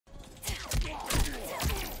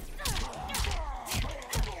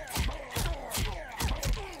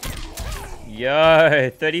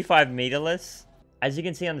Yo, 35 meterless. As you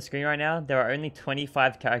can see on the screen right now, there are only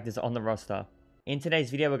 25 characters on the roster. In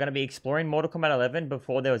today's video, we're going to be exploring Mortal Kombat 11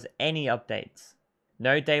 before there was any updates.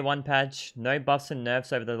 No day 1 patch, no buffs and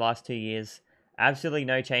nerfs over the last 2 years, absolutely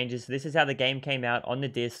no changes. This is how the game came out on the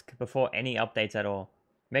disc before any updates at all.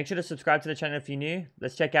 Make sure to subscribe to the channel if you're new.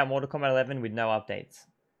 Let's check out Mortal Kombat 11 with no updates.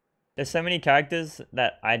 There's so many characters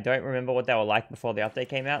that I don't remember what they were like before the update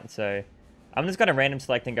came out, so I'm just going to random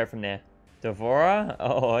select and go from there. Devora?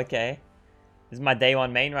 Oh, okay. This is my day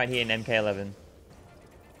 1 main right here in MK11.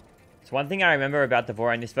 So one thing I remember about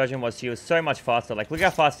Devora in this version was she was so much faster. Like, look how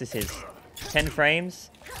fast this is. 10 frames.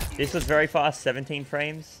 This was very fast, 17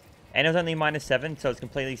 frames. And it was only -7, so it's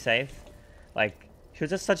completely safe. Like, she was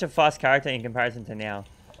just such a fast character in comparison to now.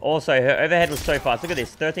 Also, her overhead was so fast. Look at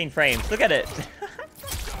this, 13 frames. Look at it.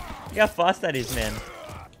 Look how fast that is, man.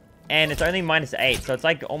 And it's only -8, so it's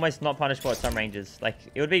like almost not punishable at some ranges. Like,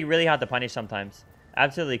 it would be really hard to punish sometimes.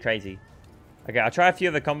 Absolutely crazy. Okay, I'll try a few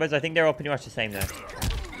of the combos. I think they're all pretty much the same, though.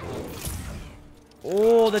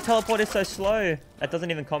 Oh, the teleport is so slow. That doesn't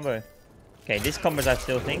even combo. Okay, this combos I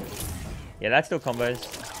still think. Yeah, that still combos.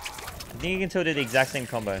 I think you can still do the exact same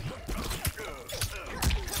combo.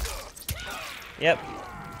 Yep.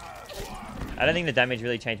 I don't think the damage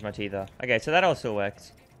really changed much either. Okay, so that all still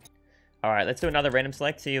works. Alright, let's do another random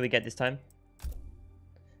select. See who we get this time.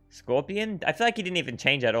 Scorpion? I feel like he didn't even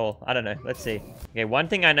change at all. I don't know. Let's see. Okay, one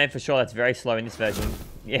thing I know for sure that's very slow in this version.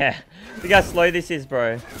 Yeah. Look how slow this is,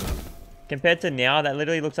 bro. Compared to now, that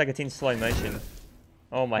literally looks like it's in slow motion.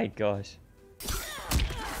 Oh my gosh.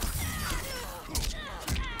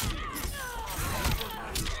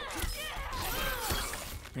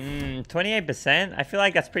 Hmm, 28%? I feel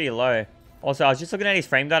like that's pretty low. Also, I was just looking at his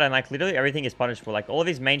frame data and like literally everything is punishable. Like all of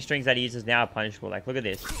his main strings that he uses now are punishable. Like look at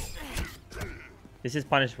this. This is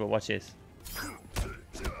punishable. Watch this.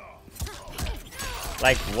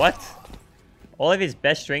 Like what? All of his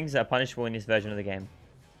best strings are punishable in this version of the game.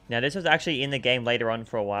 Now this was actually in the game later on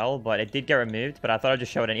for a while, but it did get removed. But I thought I'd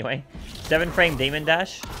just show it anyway. 7-frame demon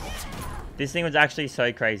dash. This thing was actually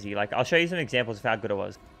so crazy. Like I'll show you some examples of how good it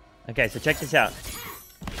was. Okay, so check this out.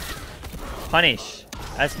 Punish.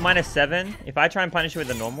 That's -7. If I try and punish it with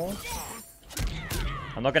the normal,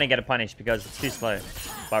 I'm not going to get a punish because it's too slow.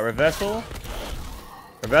 But reversal.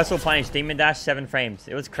 Reversal punish. Demon dash 7 frames.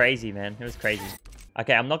 It was crazy, man. It was crazy.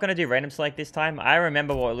 Okay, I'm not going to do random select this time. I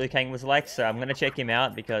remember what Liu Kang was like, so I'm going to check him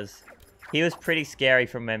out because he was pretty scary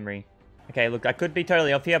from memory. Okay, look, I could be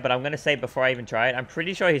totally off here, but I'm going to say it before I even try it. I'm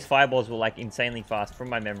pretty sure his fireballs were like insanely fast from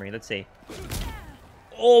my memory. Let's see.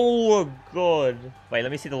 Oh, God. Wait,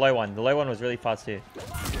 let me see the low one. The low one was really fast, too.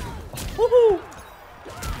 Woohoo!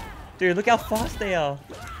 Dude, look how fast they are.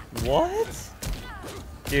 What?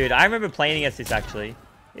 Dude, I remember playing against this, actually.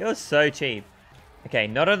 It was so cheap. Okay,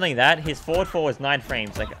 not only that, his forward 4 was 9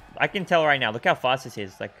 frames. Like, I can tell right now. Look how fast this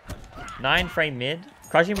is. Like, 9-frame mid.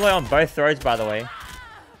 Crushing blow on both throws, by the way.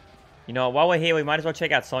 You know, while we're here, we might as well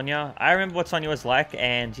check out Sonya. I remember what Sonya was like,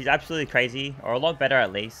 and she's absolutely crazy. Or a lot better,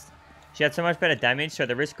 at least. She had so much better damage, so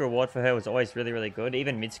the risk-reward for her was always really, really good,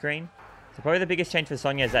 even mid-screen. So probably the biggest change for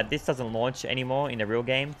Sonya is that this doesn't launch anymore in the real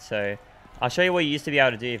game. So I'll show you what you used to be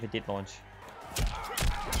able to do if it did launch.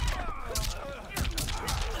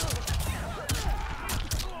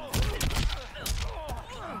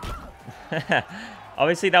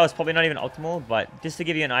 Obviously, that was probably not even optimal, but just to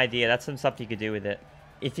give you an idea, that's some stuff you could do with it.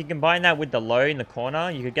 If you combine that with the low in the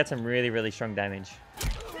corner, you could get some really, really strong damage.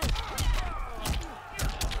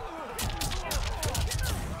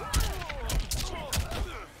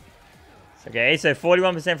 Okay, so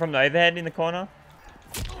 41% from the overhead in the corner.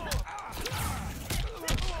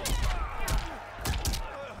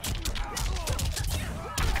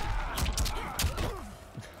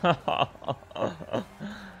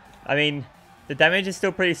 I mean, the damage is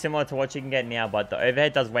still pretty similar to what you can get now, but the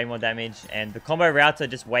overhead does way more damage, and the combo routes are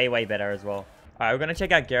just way, way better as well. Alright, we're going to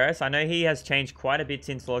check out Garrus. I know he has changed quite a bit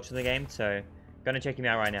since launch of the game, so I'm going to check him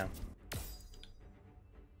out right now.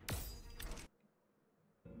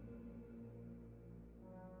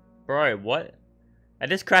 Bro, what? I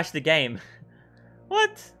just crashed the game.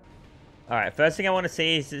 What? Alright, first thing I want to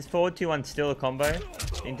see is this forward 2-1 still a combo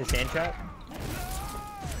into sand trap.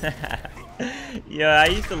 Yeah, I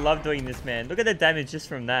used to love doing this, man. Look at the damage just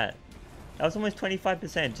from that. That was almost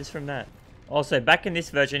 25% just from that. Also, back in this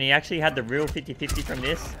version, he actually had the real 50-50 from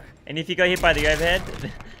this. And if you got hit by the overhead,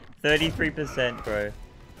 33%, bro.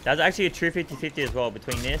 That was actually a true 50-50 as well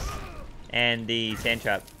between this and the sand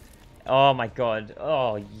trap. Oh my god.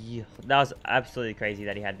 Oh, yeah. That was absolutely crazy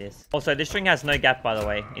that he had this. Also, this string has no gap, by the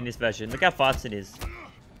way, in this version. Look how fast it is.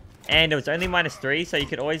 And it was only -3, so you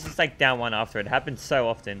could always just like down one after it. It happened so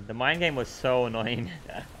often. The mind game was so annoying.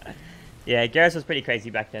 Yeah, Garrus was pretty crazy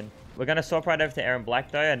back then. We're going to swap right over to Aaron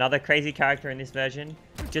Black though, another crazy character in this version.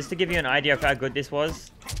 Just to give you an idea of how good this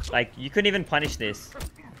was, like you couldn't even punish this.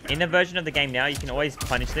 In the version of the game now, you can always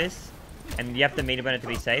punish this, and you have to meter burn it to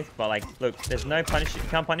be safe, but like, look, there's no punish, you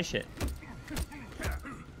can't punish it.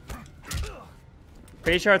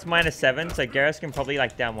 Pretty sure it's -7, so Garrus can probably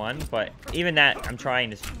like down one, but even that, I'm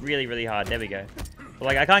trying, it's really, really hard. There we go. But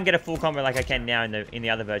like, I can't get a full combo like I can now in the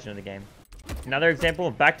other version of the game. Another example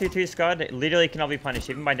of back to 2 Scud, it literally cannot be punished,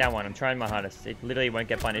 even by down one. I'm trying my hardest. It literally won't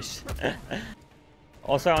get punished.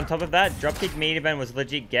 Also, on top of that, dropkick meter burn was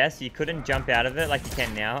legit guess. You couldn't jump out of it like you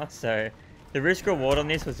can now, so the risk reward on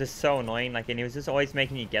this was just so annoying, like, and he was just always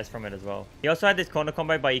making you guess from it as well. He also had this corner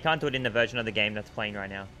combo, but you can't do it in the version of the game that's playing right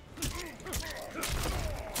now.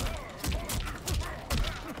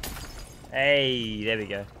 Hey, there we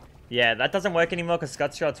go. Yeah, that doesn't work anymore because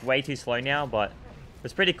Scud Shot's way too slow now, but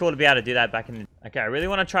it's pretty cool to be able to do that back in the... Okay, I really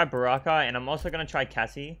want to try Baraka, and I'm also going to try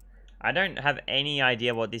Cassie. I don't have any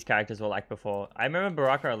idea what these characters were like before. I remember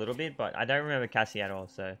Baraka a little bit, but I don't remember Cassie at all,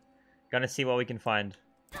 so... Gonna see what we can find.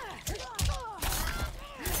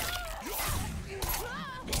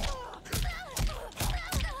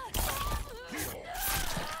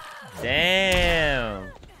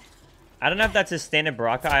 Damn! I don't know if that's a standard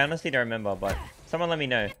Baraka, I honestly don't remember, but someone let me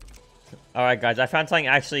know. Alright guys, I found something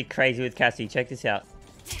actually crazy with Cassie. Check this out.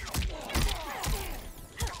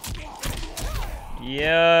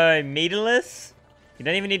 Yo, meterless? You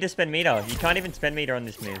don't even need to spend meter. You can't even spend meter on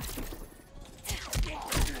this move.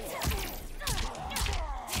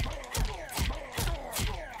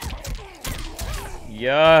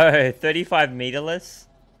 Yo, 35 meterless?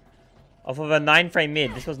 Off of a 9-frame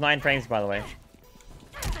mid. This was 9 frames, by the way.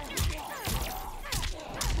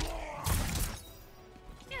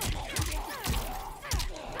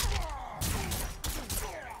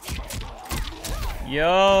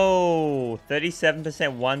 Yo,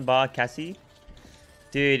 37% 1 bar Cassie.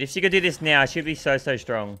 Dude, if she could do this now, she'd be so, so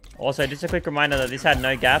strong. Also, just a quick reminder that this had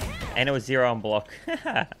no gap, and it was 0 on block.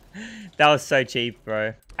 That was so cheap,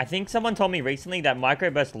 bro. I think someone told me recently that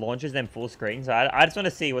microburst launches them full screen, so I just want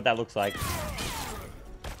to see what that looks like.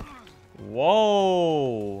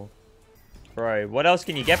 Whoa. Bro, what else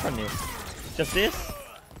can you get from this? Just this?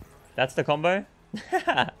 That's the combo?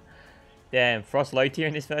 Damn, Frost low tier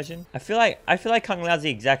in this version. I feel like Kung Lao's the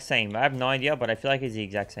exact same. I have no idea, but I feel like he's the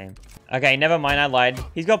exact same. Okay, never mind, I lied.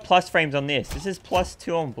 He's got plus frames on this. This is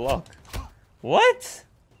 +2 on block. What?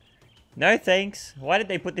 No thanks. Why did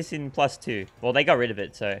they put this in +2? Well, they got rid of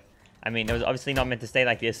it, so... I mean, it was obviously not meant to stay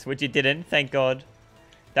like this, which it didn't, thank God.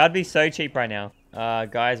 That would be so cheap right now.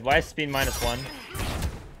 Guys, why is spin -1?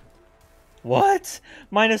 What?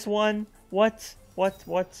 -1? What?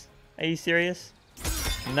 What? Are you serious?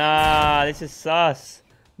 Nah, this is sus.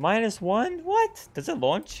 -1? What? Does it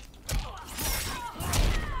launch?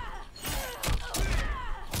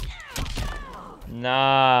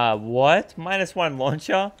 Nah, what? -1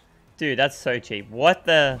 launcher? Dude, that's so cheap. What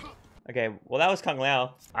the... Okay, well that was Kung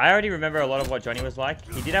Lao. I already remember a lot of what Johnny was like.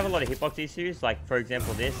 He did have a lot of hitbox issues, like for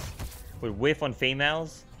example this. Would whiff on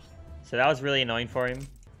females. So that was really annoying for him.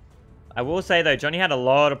 I will say though, Johnny had a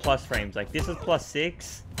lot of plus frames. Like this was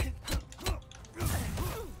 +6.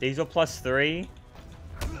 These were +3.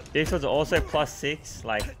 This was also +6.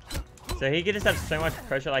 Like, so he could just have so much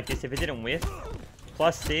pressure like this if it didn't whiff.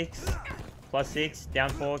 +6. +6. Down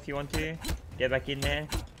 4 if you want to. Get back in there.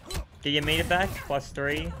 Get your meter back.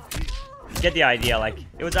 +3. Get the idea. Like,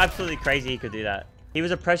 it was absolutely crazy he could do that. He was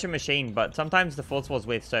a pressure machine, but sometimes the false was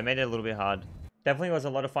whiff, so it made it a little bit hard. Definitely was a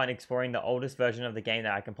lot of fun exploring the oldest version of the game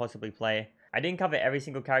that I can possibly play. I didn't cover every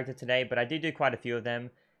single character today, but I did do quite a few of them.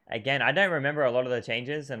 Again, I don't remember a lot of the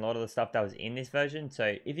changes and a lot of the stuff that was in this version,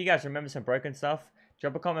 so if you guys remember some broken stuff,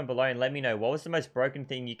 drop a comment below and let me know what was the most broken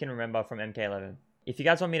thing you can remember from MK11. If you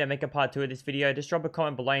guys want me to make a part 2 of this video, just drop a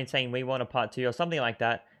comment below and saying we want a part 2 or something like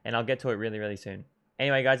that, and I'll get to it really, really soon.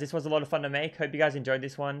 Anyway guys, this was a lot of fun to make. Hope you guys enjoyed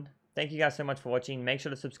this one. Thank you guys so much for watching. Make sure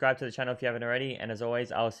to subscribe to the channel if you haven't already, and as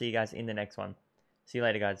always, I'll see you guys in the next one. See you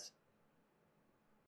later guys.